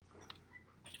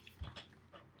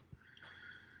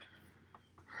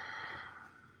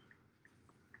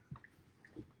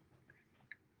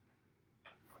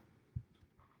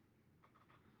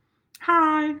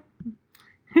Hi,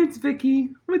 it's Vicky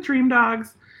with Dream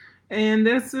Dogs, and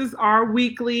this is our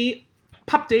weekly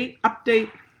pup date update.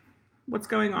 What's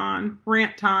going on?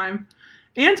 Rant time,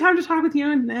 and time to talk with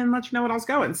you and let you know what else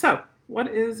going. So, what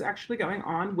is actually going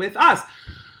on with us?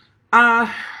 Uh,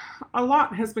 a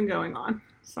lot has been going on,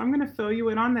 so I'm going to fill you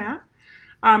in on that.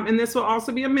 And this will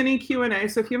also be a mini Q&A.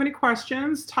 So if you have any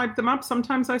questions, type them up.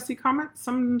 Sometimes I see comments,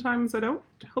 sometimes I don't.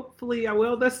 Hopefully, I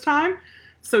will this time.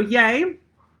 So, yay.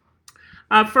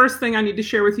 First thing I need to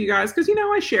share with you guys, because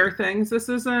I share things. This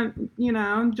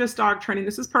isn't, just dog training.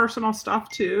 This is personal stuff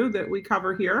too that we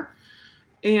cover here.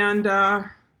 And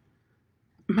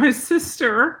my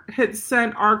sister had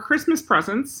sent our Christmas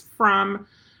presents from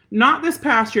not this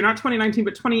past year, not 2019,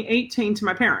 but 2018 to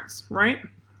my parents, right?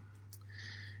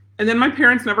 And then my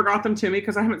parents never got them to me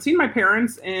because I haven't seen my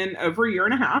parents in over a year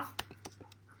and a half.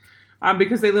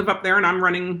 Because they live up there and I'm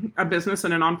running a business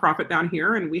and a nonprofit down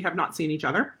here, and we have not seen each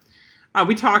other.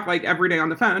 We talk like every day on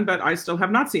the phone, but I still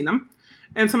have not seen them.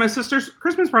 And so my sister's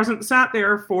Christmas present sat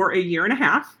there for a year and a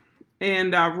half.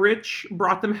 And Rich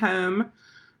brought them home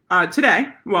today.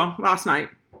 Well, last night.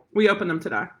 We opened them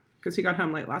today because he got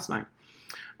home late last night.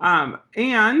 And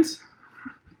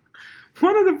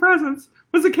one of the presents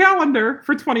was a calendar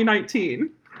for 2019.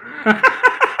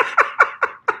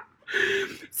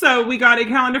 So we got a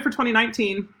calendar for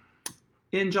 2019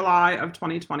 in July of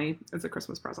 2020 as a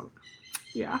Christmas present.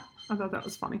 Yeah, I thought that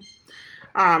was funny.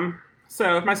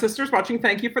 So if my sister's watching,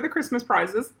 thank you for the Christmas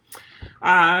prizes.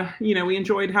 We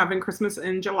enjoyed having Christmas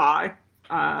in July,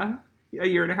 a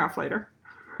year and a half later.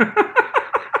 But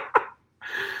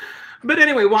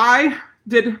anyway, why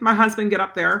did my husband get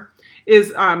up there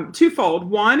is twofold.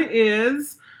 One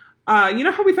is,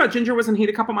 how we thought Ginger was in heat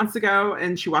a couple months ago,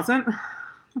 and she wasn't?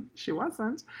 She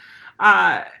wasn't.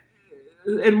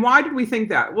 And why did we think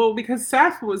that? Well, because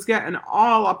Seth was getting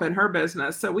all up in her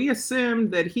business. So we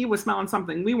assumed that he was smelling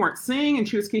something we weren't seeing, and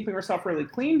she was keeping herself really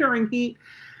clean during heat.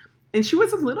 And she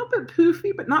was a little bit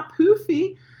poofy, but not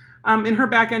poofy in her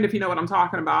back end, if you know what I'm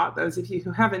talking about, those of you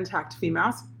who have intact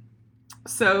females.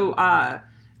 So,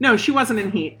 no, she wasn't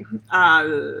in heat.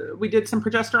 We did some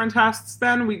progesterone tests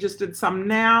then. We just did some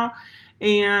now.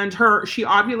 And she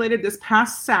ovulated this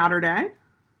past Saturday.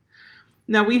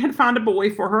 Now, we had found a boy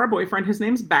for her, a boyfriend. His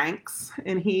name's Banks,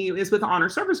 and he is with Honor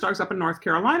Service Dogs up in North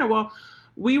Carolina. Well,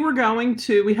 we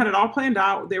had it all planned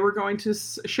out. They were going to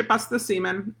ship us the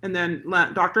semen, and then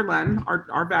Dr. Len,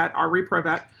 our vet, our repro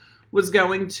vet, was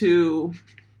going to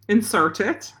insert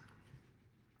it.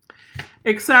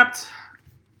 Except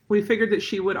we figured that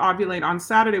she would ovulate on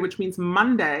Saturday, which means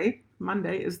Monday.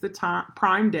 Monday is the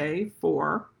prime day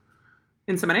for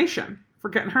insemination, for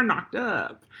getting her knocked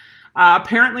up.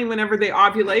 Apparently, whenever they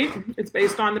ovulate, it's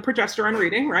based on the progesterone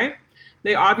reading, right?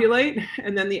 They ovulate,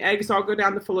 and then the eggs all go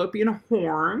down the fallopian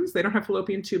horns. They don't have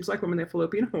fallopian tubes like women; they have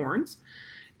fallopian horns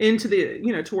into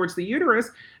towards the uterus.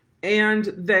 And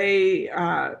they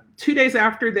 2 days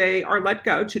after they are let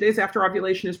go, 2 days after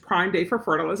ovulation is prime day for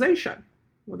fertilization.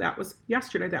 Well, that was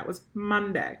yesterday. That was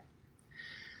Monday.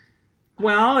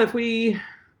 Well, if we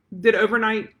did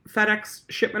overnight FedEx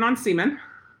shipment on semen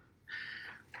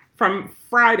from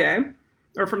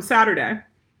Saturday,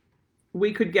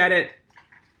 we could get it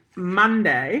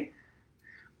Monday,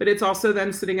 but it's also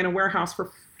then sitting in a warehouse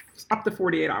for up to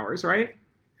 48 hours, right?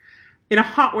 In a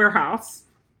hot warehouse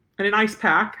in an ice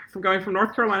pack going from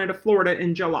North Carolina to Florida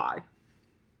in July.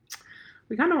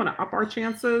 We kind of want to up our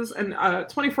chances, and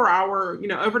 24-hour,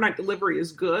 overnight delivery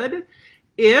is good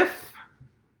if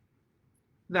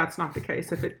that's not the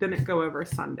case, if it didn't go over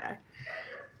Sunday.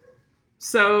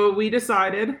 So we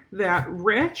decided that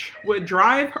Rich would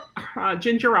drive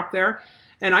Ginger up there,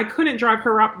 and I couldn't drive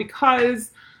her up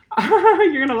because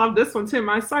you're going to love this one too.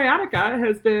 My sciatica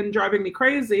has been driving me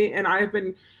crazy, and I have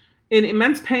been in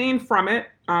immense pain from it.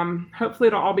 Hopefully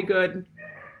it'll all be good,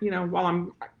 while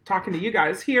I'm talking to you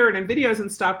guys here and in videos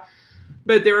and stuff.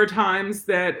 But there are times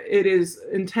that it is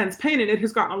intense pain, and it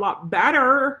has gotten a lot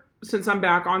better since I'm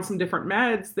back on some different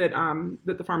meds that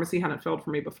the pharmacy hadn't filled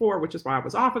for me before, which is why I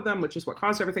was off of them, which is what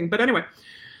caused everything. But anyway,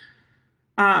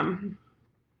 I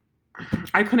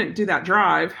couldn't do that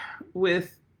drive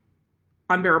with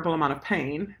unbearable amount of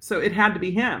pain. So it had to be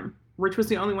him. Rich was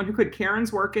the only one who could.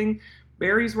 Karen's working,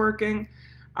 Barry's working.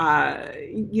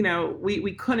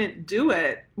 We couldn't do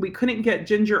it. We couldn't get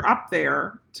Ginger up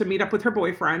there to meet up with her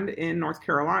boyfriend in North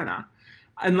Carolina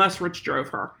unless Rich drove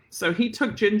her. So he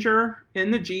took Ginger in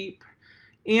the Jeep,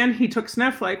 and he took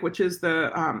Snowflake, which is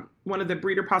the one of the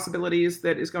breeder possibilities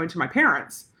that is going to my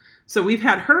parents. So we've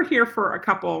had her here for a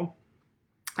couple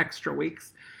extra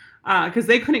weeks because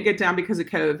they couldn't get down because of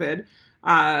COVID.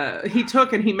 He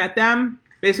took and he met them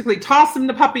basically tossed him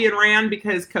the puppy and ran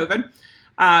because COVID,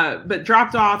 but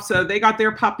dropped off. So they got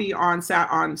their puppy on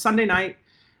Sunday night.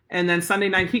 And then Sunday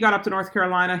night, he got up to North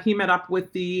Carolina. He met up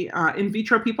with the in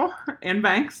vitro people and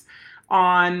Banks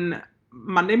on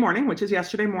Monday morning, which is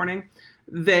yesterday morning.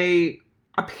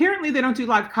 Apparently they don't do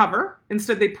live cover.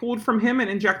 Instead, they pulled from him and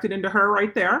injected into her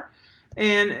right there.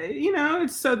 And,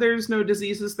 it's so there's no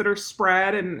diseases that are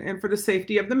spread and for the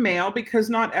safety of the male, because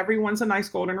not everyone's a nice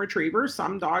golden retriever.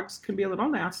 Some dogs can be a little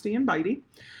nasty and bitey.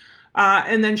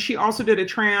 And then she also did a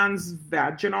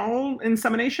transvaginal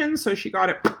insemination. So she got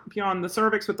it beyond the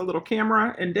cervix with a little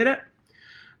camera and did it.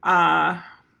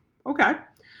 Okay.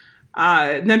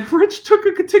 And then Rich took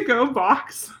a to-go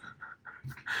box.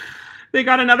 They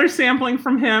got another sampling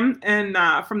from him and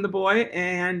from the boy,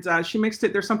 and she mixed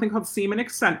it. There's something called semen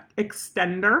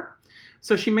extender.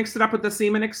 So she mixed it up with the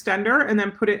semen extender and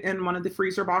then put it in one of the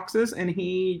freezer boxes, and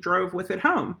he drove with it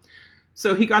home.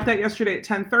 So he got that yesterday at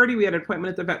 10:30. We had an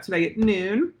appointment at the vet today at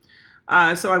noon.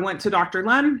 So I went to Dr.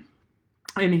 Len,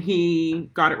 and he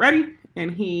got it ready,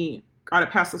 and he got it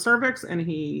past the cervix, and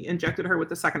he injected her with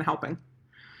the second helping.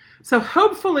 So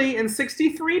hopefully in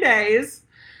 63 days,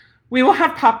 we will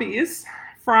have puppies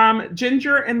from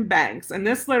Ginger and Banks. And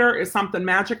this litter is something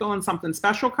magical and something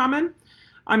special coming.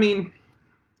 I mean,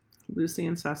 Lucy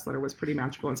and Seth's litter was pretty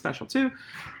magical and special too.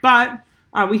 But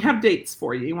we have dates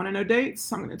for you. You want to know dates?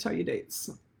 I'm going to tell you dates.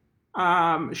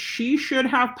 She should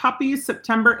have puppies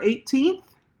September 18th.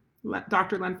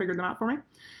 Dr. Len figured them out for me.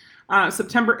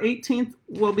 September 18th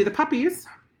will be the puppies.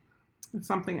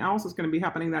 Something else is going to be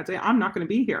happening that day. I'm not going to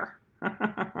be here.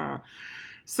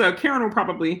 So Karen will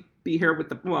probably be here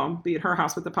be at her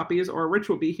house with the puppies, or Rich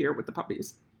will be here with the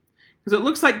puppies. Because it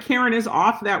looks like Karen is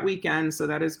off that weekend, so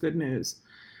that is good news.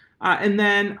 And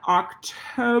then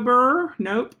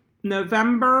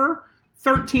November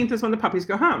 13th is when the puppies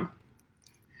go home.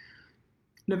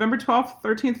 November 12th,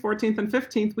 13th, 14th, and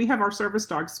 15th, we have our service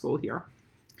dog school here.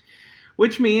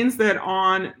 Which means that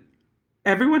on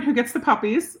everyone who gets the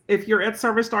puppies, if you're at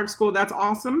service dog school, that's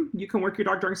awesome. You can work your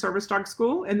dog during service dog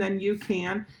school, and then you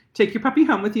can take your puppy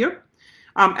home with you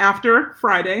after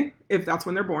Friday, if that's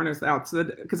when they're born,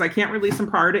 because I can't release them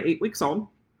prior to 8 weeks old,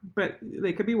 but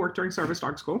they could be worked during service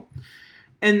dog school.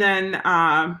 And then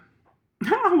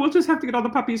we'll just have to get all the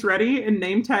puppies ready and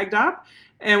name tagged up.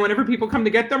 And whenever people come to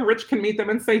get them, Rich can meet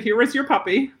them and say, "Here is your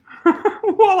puppy,"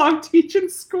 while I'm teaching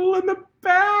school in the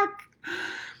back.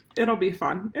 It'll be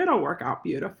fun. It'll work out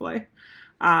beautifully.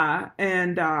 So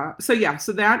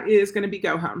that is going to be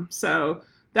go home. So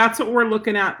that's what we're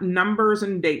looking at numbers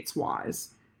and dates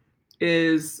wise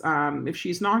is if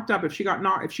she's knocked up, if she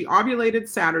ovulated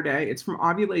Saturday, it's from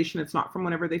ovulation. It's not from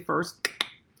whenever they first.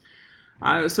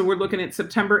 So we're looking at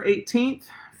September 18th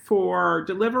for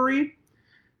delivery,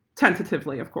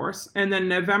 tentatively, of course, and then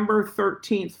November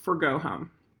 13th for go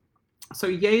home. So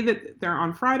yay that they're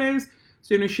on Fridays.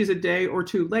 Soon as she's a day or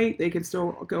two late, they can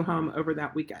still go home over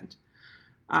that weekend.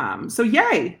 So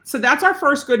yay. So that's our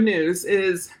first good news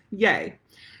is yay.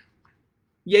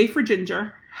 Yay for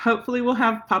Ginger. Hopefully we'll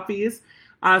have puppies.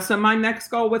 So my next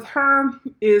goal with her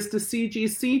is to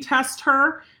CGC test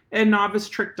her and novice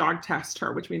trick dog test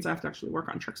her, which means I have to actually work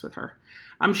on tricks with her.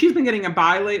 She's been getting a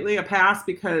bye lately, a pass,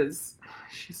 because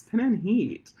she's been in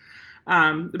heat.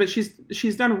 But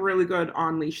she's done really good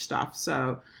on leash stuff.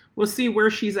 So we'll see where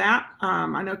she's at.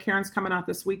 I know Karen's coming out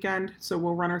this weekend, so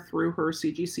we'll run her through her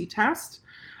CGC test.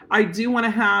 I do want to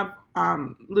have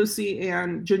Lucy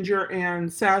and Ginger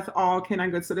and Seth all Canine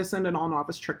Good Citizen and all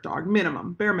novice trick dog,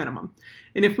 bare minimum.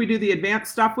 And if we do the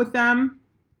advanced stuff with them,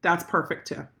 that's perfect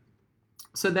too.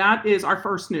 So that is our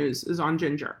first news is on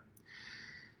Ginger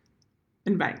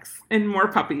and Banks and more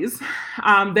puppies.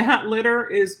 That litter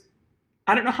is,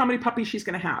 I don't know how many puppies she's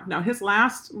going to have. Now his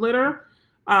last litter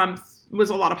was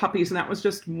a lot of puppies, and that was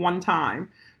just one time.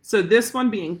 So this one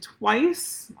being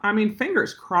twice, I mean,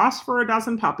 fingers crossed for a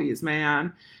dozen puppies,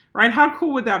 man. Right? How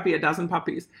cool would that be, a dozen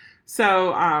puppies?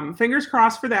 So fingers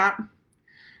crossed for that.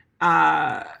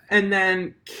 And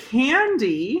then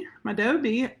Candy, my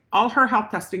Dobie, all her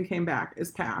health testing came back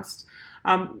as passed.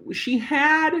 She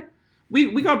had,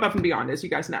 we go above and beyond, as you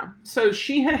guys know. So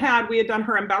we had done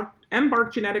her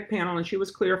Embark genetic panel, and she was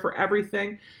clear for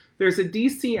everything. There's a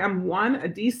DCM1, a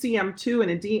DCM2,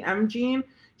 and a DM gene.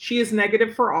 She is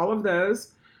negative for all of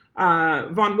those.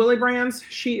 Von Willebrand's,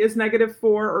 she is negative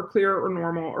for, or clear, or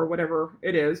normal, or whatever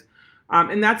it is.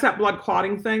 And that's that blood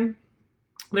clotting thing.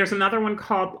 There's another one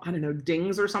called, I don't know,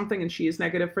 Dings or something, and she is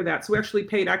negative for that. So we actually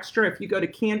paid extra. If you go to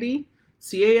Candy,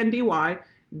 CANDY,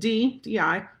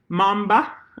 DDI,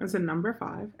 Mamba, as in number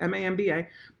 5, Mamba.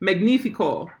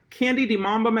 Magnifico, Candy di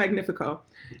Mamba Magnifico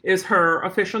is her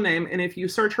official name. And if you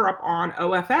search her up on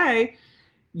OFA,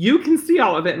 you can see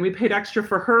all of it. And we paid extra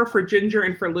for her, for Ginger,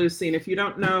 and for Lucy. And if you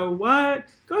don't know what,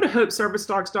 go to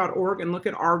hopeservicedogs.org and look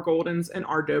at our Goldens and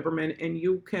our Doberman, and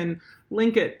you can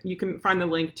link it. You can find the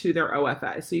link to their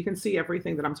OFA. So you can see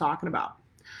everything that I'm talking about.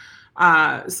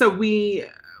 So we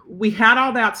had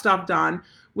all that stuff done.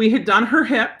 We had done her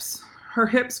hips. Her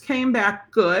hips came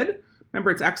back good.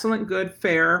 Remember, it's excellent, good,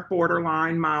 fair,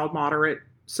 borderline, mild, moderate,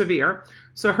 severe.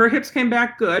 So her hips came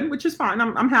back good, which is fine.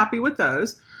 I'm happy with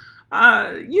those.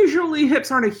 Usually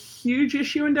hips aren't a huge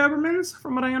issue in Dobermans,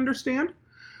 from what I understand.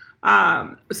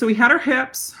 So we had her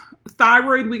hips.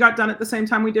 Thyroid, we got done at the same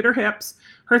time we did her hips.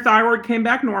 Her thyroid came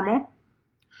back normal.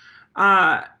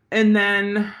 And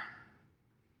then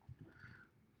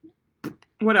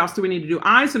what else do we need to do?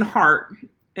 Eyes and heart.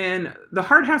 And the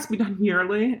heart has to be done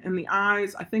yearly, and the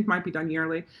eyes, I think, might be done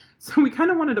yearly. So we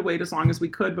kind of wanted to wait as long as we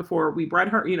could before we bred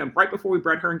her, right before we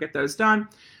bred her and get those done.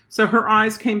 So her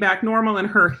eyes came back normal, and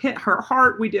her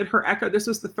heart, we did her echo. This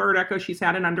was the 3rd echo she's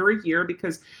had in under a year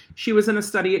because she was in a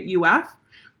study at UF.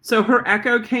 So her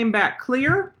echo came back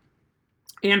clear,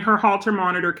 and her Holter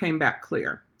monitor came back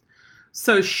clear.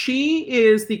 So she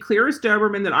is the clearest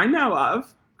Doberman that I know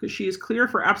of, because she is clear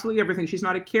for absolutely everything. She's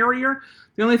not a carrier.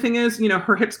 The only thing is,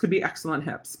 her hips could be excellent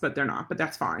hips, but they're not. But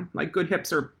that's fine. Like, good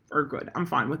hips are good. I'm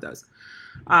fine with those.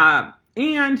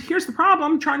 And here's the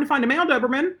problem, trying to find a male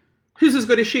Doberman who's as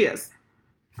good as she is.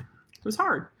 It was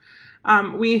hard.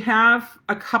 We have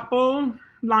a couple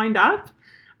lined up.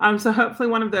 So hopefully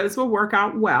one of those will work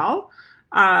out well.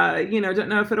 Don't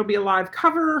know if it'll be a live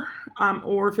cover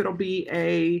or if it'll be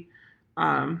a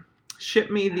ship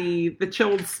me the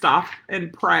chilled stuff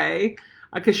and pray,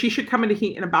 because she should come into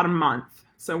heat in about a month.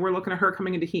 So we're looking at her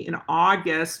coming into heat in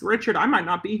August. Richard, I might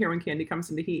not be here when Candy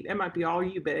comes into heat. It might be all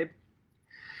you, babe.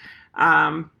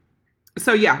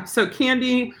 So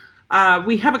Candy,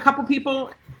 we have a couple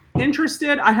people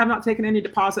interested. I have not taken any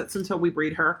deposits until we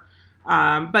breed her.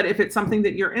 But if it's something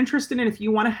that you're interested in, if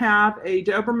you want to have a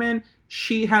Doberman,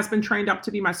 she has been trained up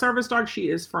to be my service dog. She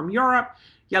is from Europe.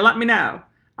 Yeah, let me know.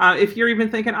 If you're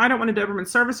even thinking, I don't want a Doberman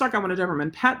service dog, I want a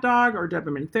Doberman pet dog or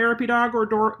Doberman therapy dog or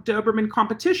Doberman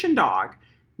competition dog,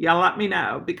 yeah, let me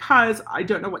know, because I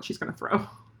don't know what she's going to throw.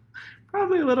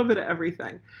 Probably a little bit of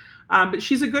everything. But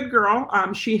she's a good girl.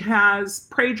 She has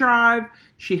prey drive.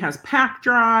 She has pack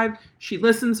drive. She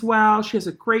listens well. She has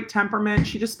a great temperament.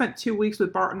 She just spent 2 weeks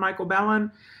with Bart and Michael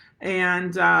Bellin.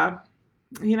 And,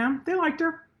 they liked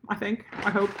her, I think.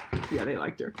 I hope. Yeah, they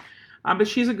liked her. But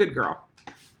she's a good girl.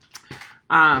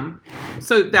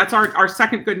 So that's our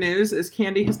second good news is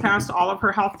Candy has passed all of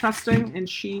her health testing, and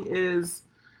she is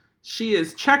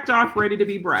checked off, ready to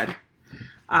be bred.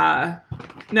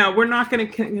 No, we're not going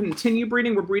to continue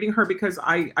breeding. We're breeding her because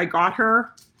I got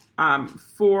her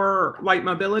for light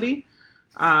mobility,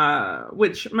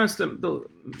 which most of the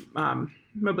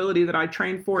mobility that I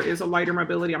train for is a lighter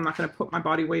mobility. I'm not going to put my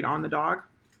body weight on the dog.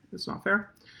 It's not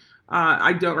fair.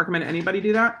 I don't recommend anybody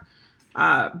do that.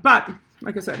 But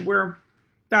like I said,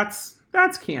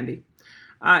 that's Candy.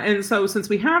 And so since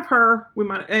we have her,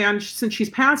 and since she's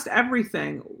passed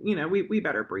everything, we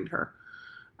better breed her.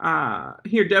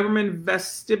 Here, Doberman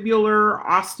vestibular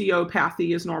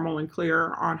osteopathy is normal and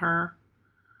clear on her.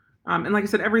 And like I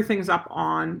said, everything's up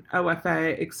on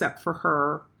OFA except for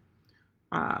her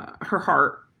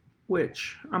heart,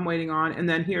 which I'm waiting on. And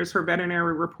then here's her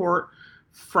veterinary report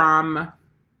from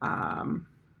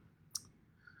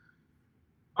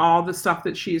all the stuff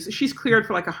that she's cleared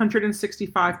for like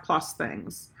 165 plus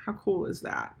things. How cool is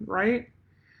that, right?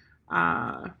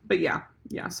 But yeah.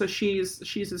 So she's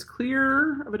as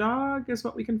clear of a dog as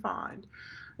what we can find.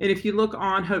 And if you look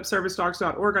on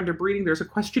hopeservicedogs.org under breeding, there's a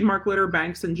question mark litter,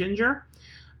 Banks and Ginger.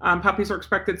 Puppies are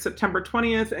expected September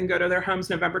 20th and go to their homes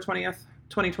November 20th,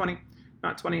 2020,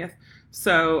 not 20th.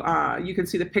 So you can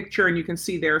see the picture and you can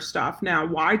see their stuff. Now,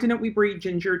 why didn't we breed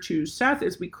Ginger to Seth?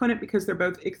 Is we couldn't, because they're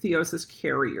both ichthyosis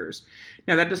carriers.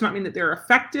 Now, that does not mean that they're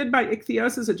affected by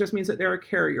ichthyosis. It just means that they're a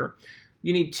carrier.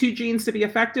 You need 2 genes to be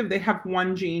effective. They have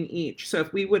 1 gene each. So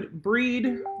if we would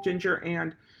breed Ginger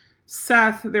and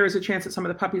Seth, there is a chance that some of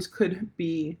the puppies could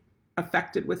be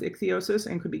affected with ichthyosis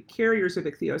and could be carriers of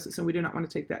ichthyosis, and we do not want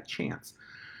to take that chance.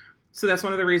 So that's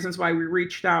one of the reasons why we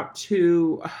reached out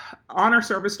to Honor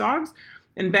Service Dogs.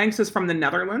 And Banks is from the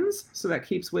Netherlands, so that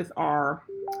keeps with our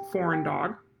foreign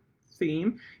dog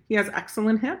theme. He has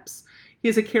excellent hips. He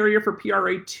is a carrier for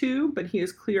PRA2, but he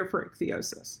is clear for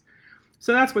ichthyosis.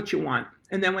 So that's what you want.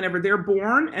 And then whenever they're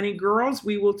born, any girls,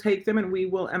 we will take them and we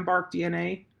will embark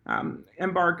genetic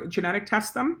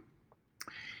test them.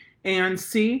 and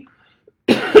see,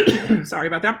 sorry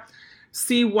about that,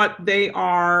 see what they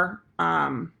are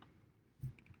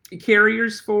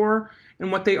carriers for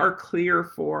and what they are clear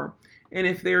for. And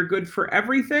if they're good for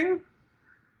everything,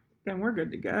 then we're good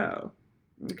to go.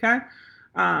 Okay.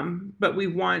 But we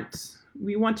want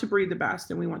to breed the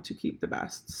best and we want to keep the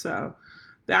best. So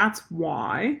that's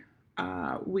why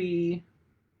that's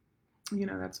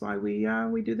why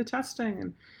we do the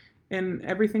testing and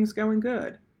everything's going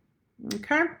good.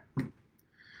 Okay.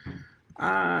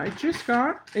 I just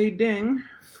got a ding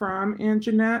from Aunt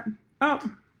Jeanette. Oh,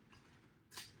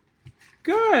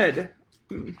 good.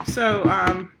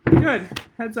 So, good.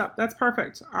 Heads up. That's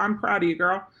perfect. I'm proud of you,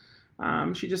 girl.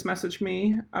 She just messaged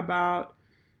me about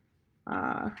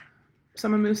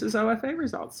some of Moose's OFA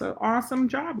results. So awesome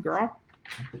job, girl.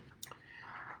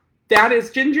 That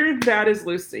is Ginger. That is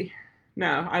Lucy.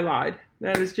 No, I lied.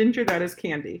 That is Ginger. That is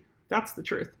Candy. That's the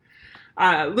truth.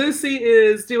 Lucy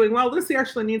is doing well. Lucy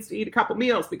actually needs to eat a couple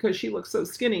meals because she looks so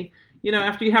skinny. You know,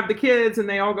 after you have the kids and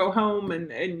they all go home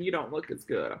and you don't look as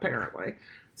good, apparently.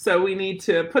 So we need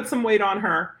to put some weight on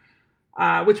her,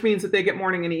 which means that they get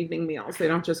morning and evening meals. They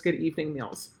don't just get evening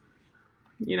meals.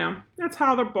 You know, that's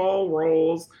how the ball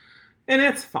rolls, and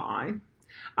it's fine.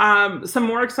 Some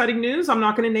more exciting news. I'm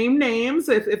not going to name names.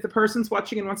 If the person's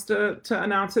watching and wants to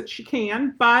announce it, she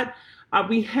can. But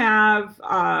we have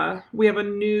a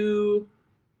new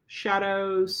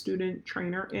shadow student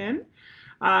trainer in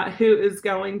who is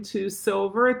going to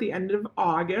Silver at the end of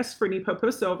August for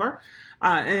NePoPo Silver.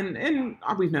 And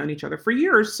we've known each other for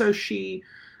years. So she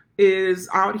is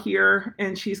out here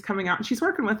and she's coming out and she's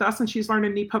working with us and she's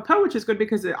learning NePoPo, which is good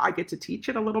because I get to teach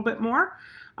it a little bit more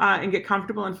and get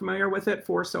comfortable and familiar with it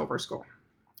for Silver School.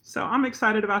 So I'm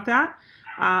excited about that.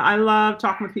 I love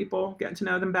talking with people, getting to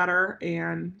know them better,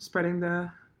 and spreading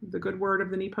the good word of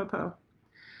the NePoPo.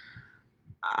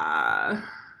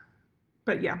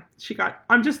 But yeah,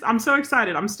 I'm so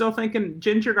excited. I'm still thinking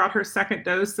Ginger got her second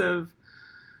dose of,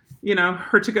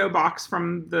 her to-go box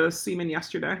from the semen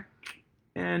yesterday.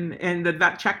 And the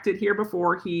vet checked it here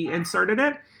before he inserted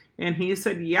it. And he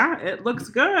said, yeah, it looks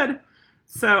good.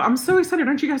 So I'm so excited.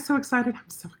 Aren't you guys so excited? I'm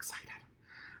so excited.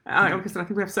 Like I said, I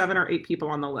think we have 7 or 8 people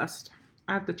on the list.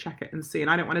 I have to check it and see. And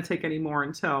I didn't want to take any more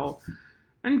until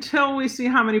we see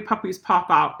how many puppies pop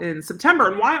out in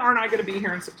September. And why aren't I going to be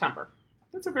here in September?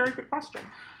 That's a very good question.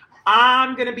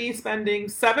 I'm going to be spending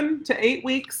 7 to 8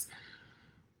 weeks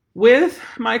with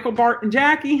Michael, Bart, and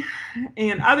Jackie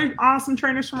and other awesome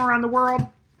trainers from around the world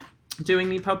doing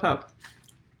NePoPo.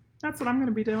 That's what I'm going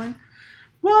to be doing.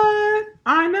 What?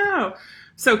 I know.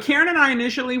 So Karen and I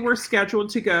initially were scheduled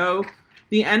to go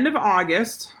the end of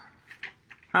August.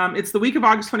 It's the week of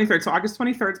August 23rd. So August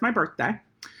 23rd is my birthday.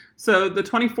 So the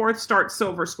 24th starts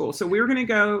Silver School. So we were going to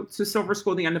go to Silver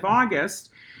School the end of August.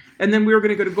 And then we were going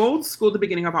to go to Gold School the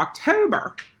beginning of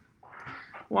October.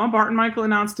 Well, Bart and Michael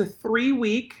announced a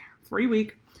 3-week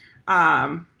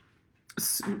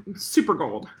Super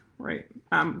Gold, right?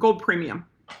 Gold Premium.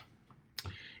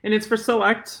 And it's for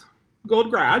select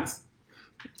Gold grads.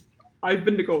 I've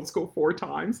been to Gold School 4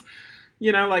 times.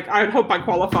 I hope I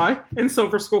qualify in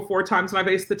Silver School 4 times, and I've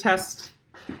aced the test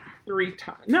 3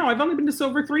 times. No, I've only been to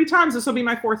Silver 3 times. This will be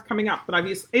my 4th coming up, but I've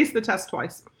aced the test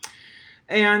twice.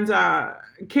 And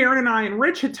Karen and I and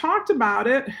Rich had talked about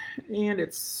it, and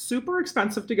it's super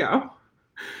expensive to go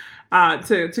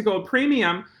to Gold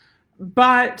Premium,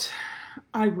 but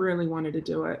I really wanted to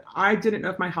do it. I didn't know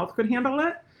if my health could handle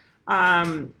it.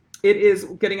 It is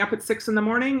getting up at 6 in the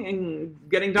morning and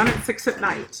getting done at 6 at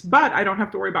night, but I don't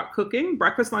have to worry about cooking.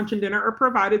 Breakfast, lunch, and dinner are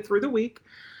provided through the week,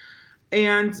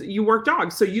 and you work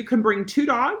dogs. So you can bring 2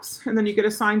 dogs, and then you get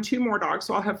assigned 2 more dogs.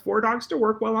 So I'll have 4 dogs to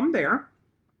work while I'm there.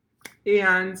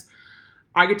 And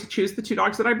I get to choose the 2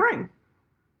 dogs that I bring.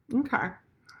 Okay.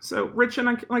 So Rich and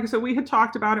I, like I said, we had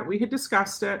talked about it. We had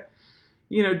discussed it.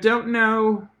 Don't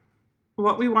know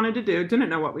what we wanted to do. Didn't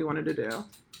know what we wanted to do.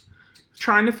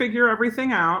 Trying to figure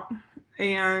everything out.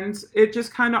 And it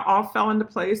just kind of all fell into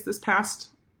place this past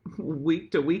week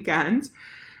to weekend.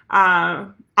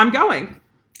 I'm going.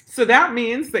 So that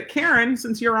means that Karen,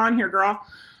 since you're on here, girl,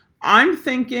 I'm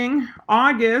thinking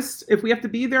August, if we have to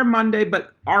be there Monday,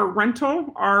 but our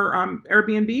rental, our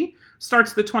Airbnb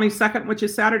starts the 22nd, which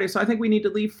is Saturday. So I think we need to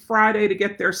leave Friday to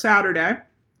get there Saturday.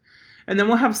 And then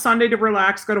we'll have Sunday to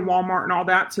relax, go to Walmart and all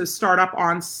that to start up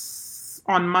on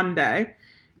Monday.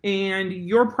 And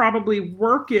you're probably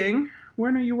working.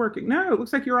 When are you working? No, it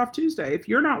looks like you're off Tuesday. If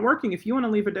you're not working, if you want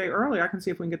to leave a day early, I can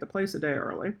see if we can get the place a day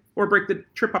early or break the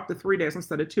trip up to 3 days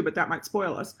instead of 2, but that might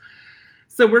spoil us.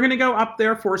 So we're going to go up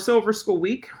there for Silver School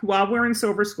Week. While we're in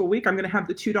Silver School Week, I'm going to have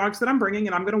the 2 dogs that I'm bringing,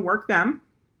 and I'm going to work them.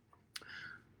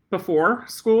 before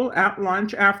school, at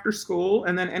lunch, after school,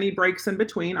 and then any breaks in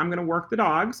between. I'm going to work the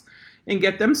dogs and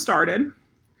get them started.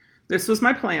 This was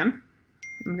my plan.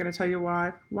 I'm going to tell you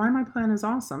why my plan is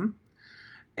awesome.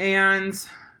 And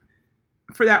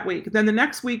for that week, then the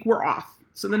next week we're off.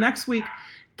 So the next week,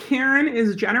 Karen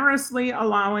is generously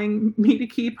allowing me to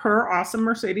keep her awesome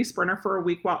Mercedes Sprinter for a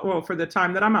week, for the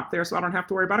time that I'm up there, so I don't have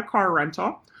to worry about a car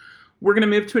rental. We're going to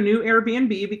move to a new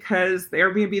Airbnb because the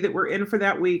Airbnb that we're in for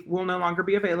that week will no longer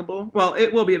be available. Well,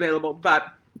 it will be available,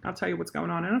 but I'll tell you what's going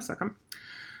on in a second.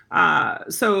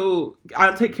 So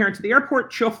I'll take Karen to the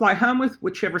airport. She'll fly home with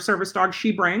whichever service dog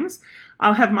she brings.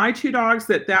 I'll have my 2 dogs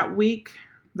that week,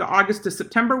 the August to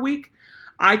September week.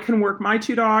 I can work my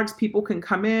 2 dogs. People can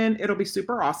come in. It'll be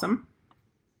super awesome.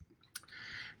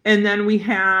 And then we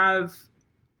have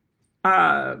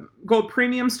Gold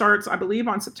Premium starts, I believe,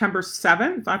 on September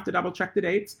 7th. I have to double check the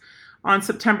dates. On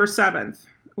September 7th,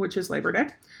 which is Labor Day.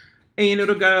 And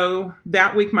it'll go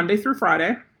that week, Monday through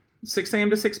Friday, 6 a.m.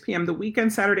 to 6 p.m. The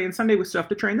weekend, Saturday and Sunday, we still have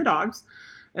to train the dogs.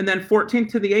 And then 14th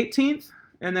to the 18th.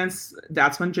 And then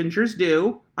that's when Ginger's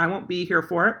due. I won't be here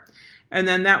for it. And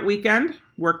then that weekend,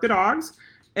 work the dogs.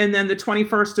 And then the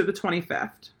 21st to the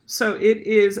 25th. So it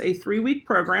is a 3-week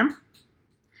program.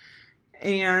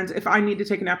 And if I need to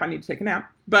take a nap, I need to take a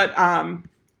nap. But I'm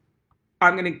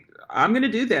gonna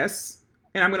do this,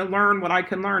 and I'm gonna learn what I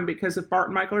can learn, because if Bart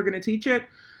and Michael are gonna teach it,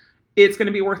 it's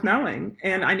gonna be worth knowing.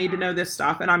 And I need to know this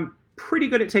stuff. And I'm pretty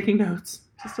good at taking notes,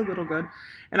 just a little good.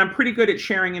 And I'm pretty good at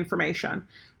sharing information.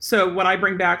 So what I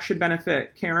bring back should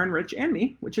benefit Karen, Rich, and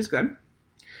me, which is good.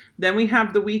 Then we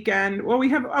have the weekend. Well, we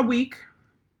have a week.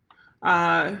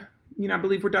 I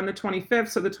believe we're done the 25th,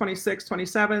 so the 26th,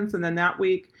 27th, and then that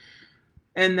week.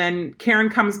 And then Karen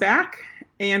comes back,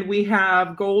 and we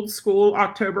have Gold School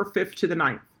October 5th to the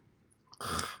 9th.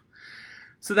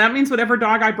 So that means whatever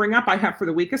dog I bring up, I have for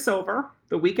the week of Silver,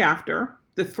 the week after,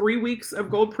 the 3 weeks of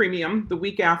Gold Premium, the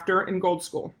week after, and Gold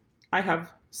School. I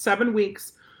have 7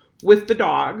 weeks with the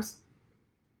dogs,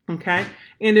 okay?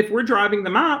 And if we're driving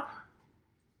them up,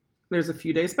 there's a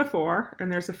few days before,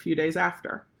 and there's a few days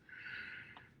after.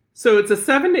 So it's a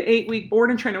 7 to 8 week board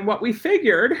and train. And what we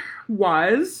figured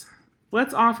was,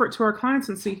 let's offer it to our clients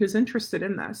and see who's interested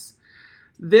in this.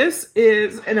 This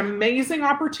is an amazing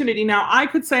opportunity. Now, I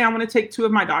could say I want to take 2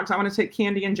 of my dogs. I want to take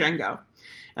Candy and Django,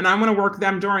 and I want to work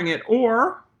them during it.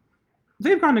 Or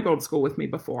they've gone to Gold School with me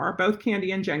before. Both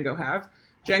Candy and Django have.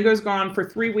 Django's gone for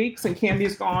 3 weeks, and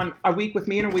Candy's gone a week with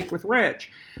me and a week with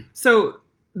Rich. So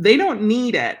they don't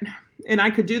need it. And I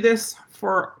could do this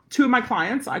for 2 of my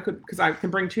clients. I could, because I can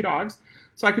bring 2 dogs.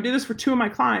 So I could do this for 2 of my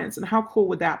clients. And how cool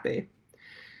would that be?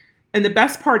 And the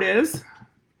best part is,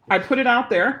 I put it out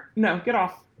there. No, get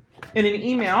off. In an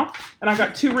email. And I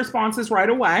got 2 responses right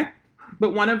away.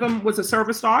 But one of them was a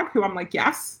service dog who I'm like,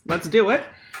 yes, let's do it.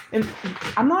 And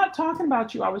I'm not talking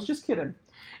about you. I was just kidding.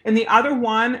 And the other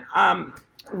one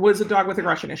was a dog with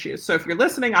aggression issues. So if you're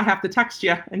listening, I have to text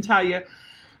you and tell you.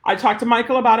 I talked to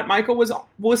Michael about it. Michael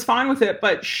was fine with it,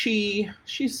 but she's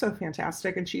so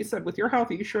fantastic. And she said, with your health,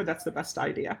 are you sure that's the best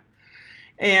idea?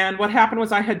 And what happened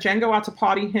was I had Jen go out to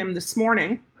potty him this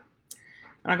morning.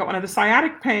 And I got one of the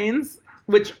sciatic pains,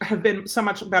 which have been so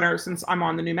much better since I'm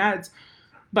on the new meds.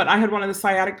 But I had one of the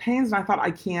sciatic pains, and I thought,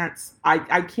 I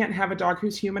can't have a dog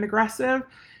who's human aggressive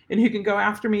and who can go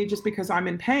after me just because I'm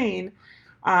in pain.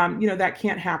 That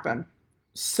can't happen.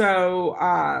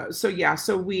 So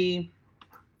we...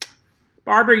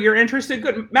 Barbara, you're interested?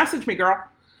 Good. Message me, girl.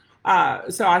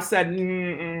 So I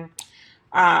said,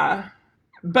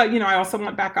 but, I also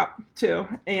went back up, too,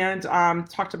 and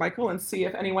talk to Michael and see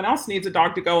if anyone else needs a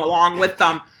dog to go along with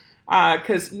them.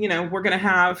 Because, we're going to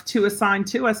have 2 assigned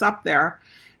to us up there.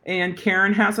 And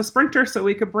Karen has a Sprinter, so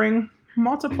we could bring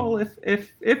multiple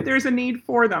if there's a need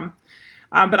for them.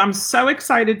 But I'm so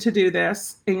excited to do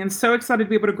this and so excited to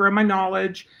be able to grow my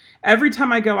knowledge. Every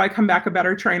time I go, I come back a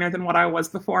better trainer than what I was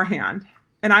beforehand.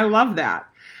 And I love that.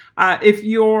 If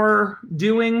you're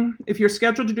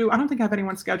scheduled to do, I don't think I have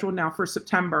anyone scheduled now for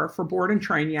September for board and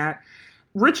train yet.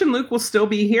 Rich and Luke will still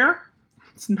be here.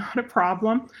 It's not a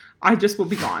problem. I just will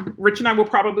be gone. Rich and I will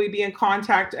probably be in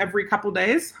contact every couple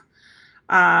days.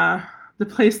 The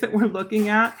place that we're looking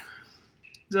at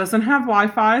doesn't have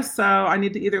Wi-Fi, so I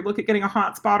need to either look at getting a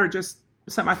hotspot or just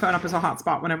set my phone up as a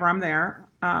hotspot whenever I'm there.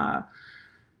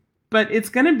 But it's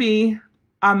going to be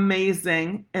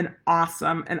amazing and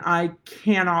awesome, and I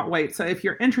cannot wait. So if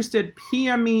you're interested,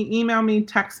 PM me, email me,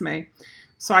 text me,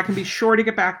 so I can be sure to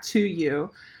get back to you,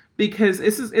 because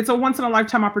it's a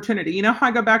once-in-a-lifetime opportunity. You know how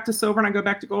I go back to silver and I go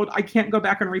back to gold? I can't go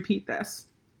back and repeat this.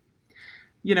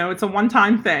 It's a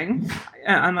one-time thing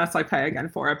unless I pay again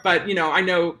for it. But, I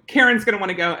know Karen's going to want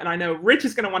to go and I know Rich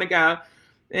is going to want to go.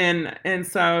 And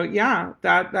so, yeah,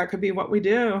 that could be what we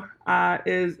do,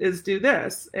 is do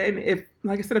this. And if,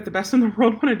 like I said, if the best in the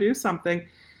world want to do something,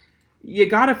 you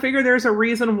got to figure there's a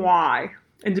reason why.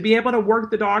 And to be able to work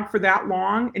the dog for that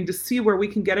long and to see where we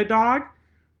can get a dog,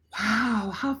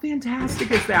 wow, how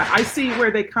fantastic is that? I see where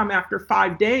they come after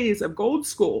 5 days of Gold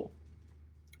School.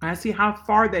 I see how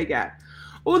far they get.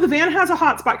 Oh, the van has a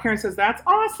hotspot. Karen says, that's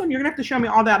awesome. You're going to have to show me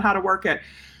all that, how to work it.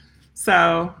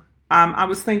 So I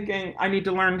was thinking I need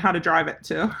to learn how to drive it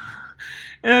too.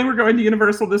 And we're going to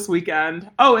Universal this weekend.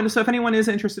 Oh, and so if anyone is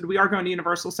interested, we are going to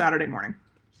Universal Saturday morning.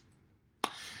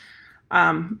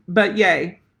 But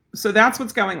yay. So that's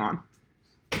what's going on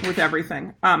with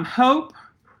everything. Hope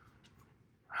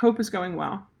is going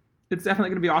well. It's definitely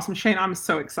going to be awesome. Shane, I'm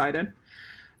so excited.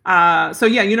 So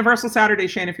yeah, Universal Saturday,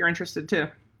 Shane, if you're interested too.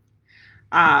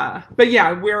 But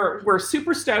yeah, we're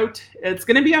super stoked. It's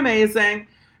going to be amazing.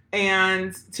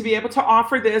 And to be able to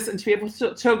offer this and to be able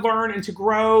to learn and to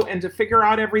grow and to figure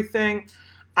out everything,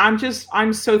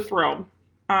 I'm so thrilled.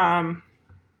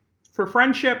 For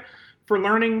friendship, for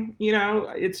learning,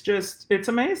 it's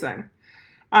amazing.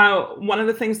 One of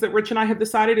the things that Rich and I have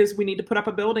decided is we need to put up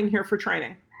a building here for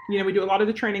training. We do a lot of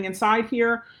the training inside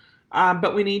here,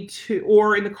 but we need to,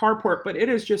 or in the carport, but it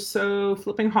is just so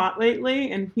flipping hot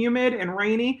lately and humid and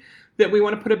rainy that we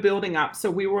want to put a building up. So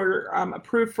we were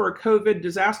approved for a COVID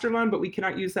disaster loan, but we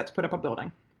cannot use that to put up a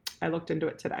building. I looked into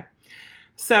it today.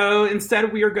 So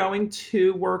instead we are going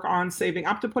to work on saving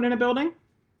up to put in a building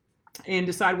and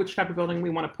decide which type of building we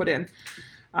want to put in.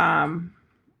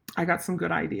 I got some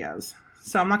good ideas.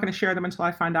 So I'm not going to share them until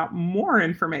I find out more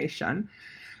information.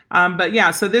 But yeah,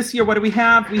 so this year, what do we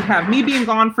have? We have me being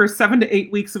gone for 7 to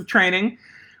 8 weeks of training,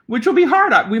 which will be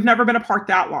hard. We've never been apart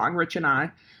that long, Rich and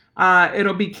I.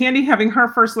 It'll be Candy having her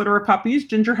first litter of puppies,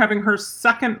 Ginger having her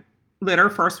second litter,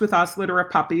 first with us, litter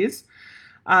of puppies,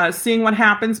 seeing what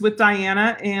happens with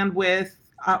Diana and with,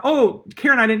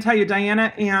 Karen, I didn't tell you,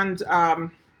 Diana and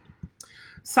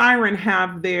Siren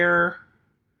have their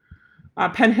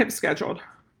pen hip scheduled.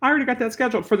 I already got that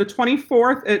scheduled for the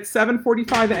 24th at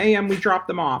 7:45 a.m. We drop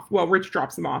them off. Well, Rich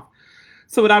drops them off.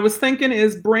 So what I was thinking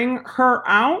is bring her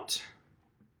out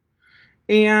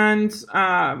and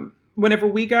whenever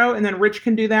we go, and then Rich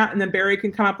can do that, and then Barry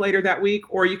can come up later that week,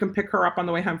 or you can pick her up on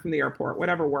the way home from the airport,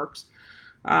 whatever works.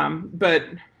 But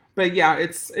yeah,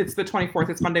 it's the 24th.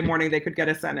 It's Monday morning. They could get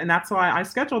us in, and that's why I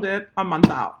scheduled it a month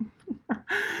out.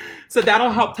 So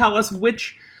that'll help tell us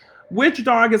which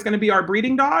dog is going to be our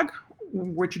breeding dog,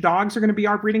 which dogs are going to be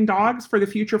our breeding dogs for the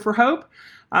future for Hope.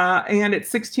 And at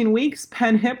 16 weeks,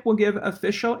 Pen Hip will give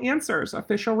official answers,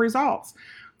 official results.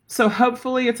 So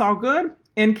hopefully it's all good.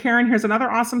 And Karen, here's another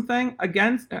awesome thing.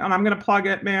 And I'm going to plug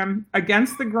it, man.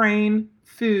 Against the Grain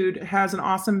Food has an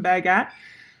awesome baguette.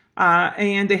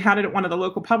 And they had it at one of the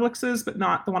local Publixes, but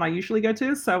not the one I usually go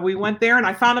to. So we went there and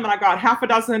I found them and I got half a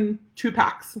dozen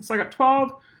 2-packs. So I got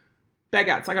 12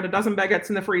 baguettes. I got a dozen baguettes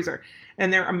in the freezer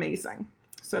and they're amazing.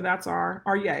 So that's our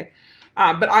yay.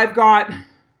 But I've got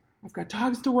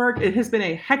dogs to work. It has been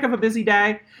a heck of a busy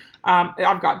day.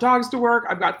 I've got dogs to work.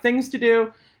 I've got things to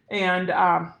do. And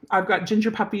I've got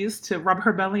Ginger puppies to rub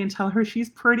her belly and tell her she's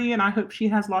pretty. And I hope she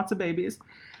has lots of babies.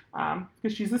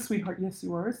 Because she's a sweetheart. Yes,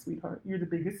 you are a sweetheart. You're the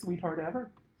biggest sweetheart ever.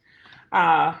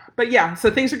 But yeah,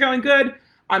 so things are going good.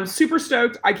 I'm super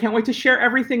stoked. I can't wait to share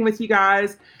everything with you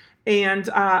guys. And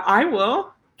I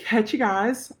will catch you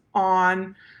guys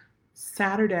on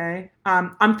Saturday.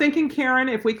 I'm thinking, Karen,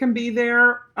 if we can be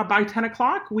there by 10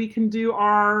 o'clock, we can do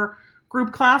our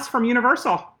group class from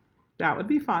Universal. That would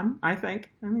be fun, I think.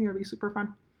 I think it'll be super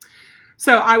fun.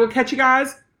 So I will catch you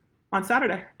guys on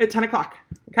Saturday at 10 o'clock.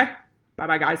 Okay?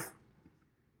 Bye-bye, guys.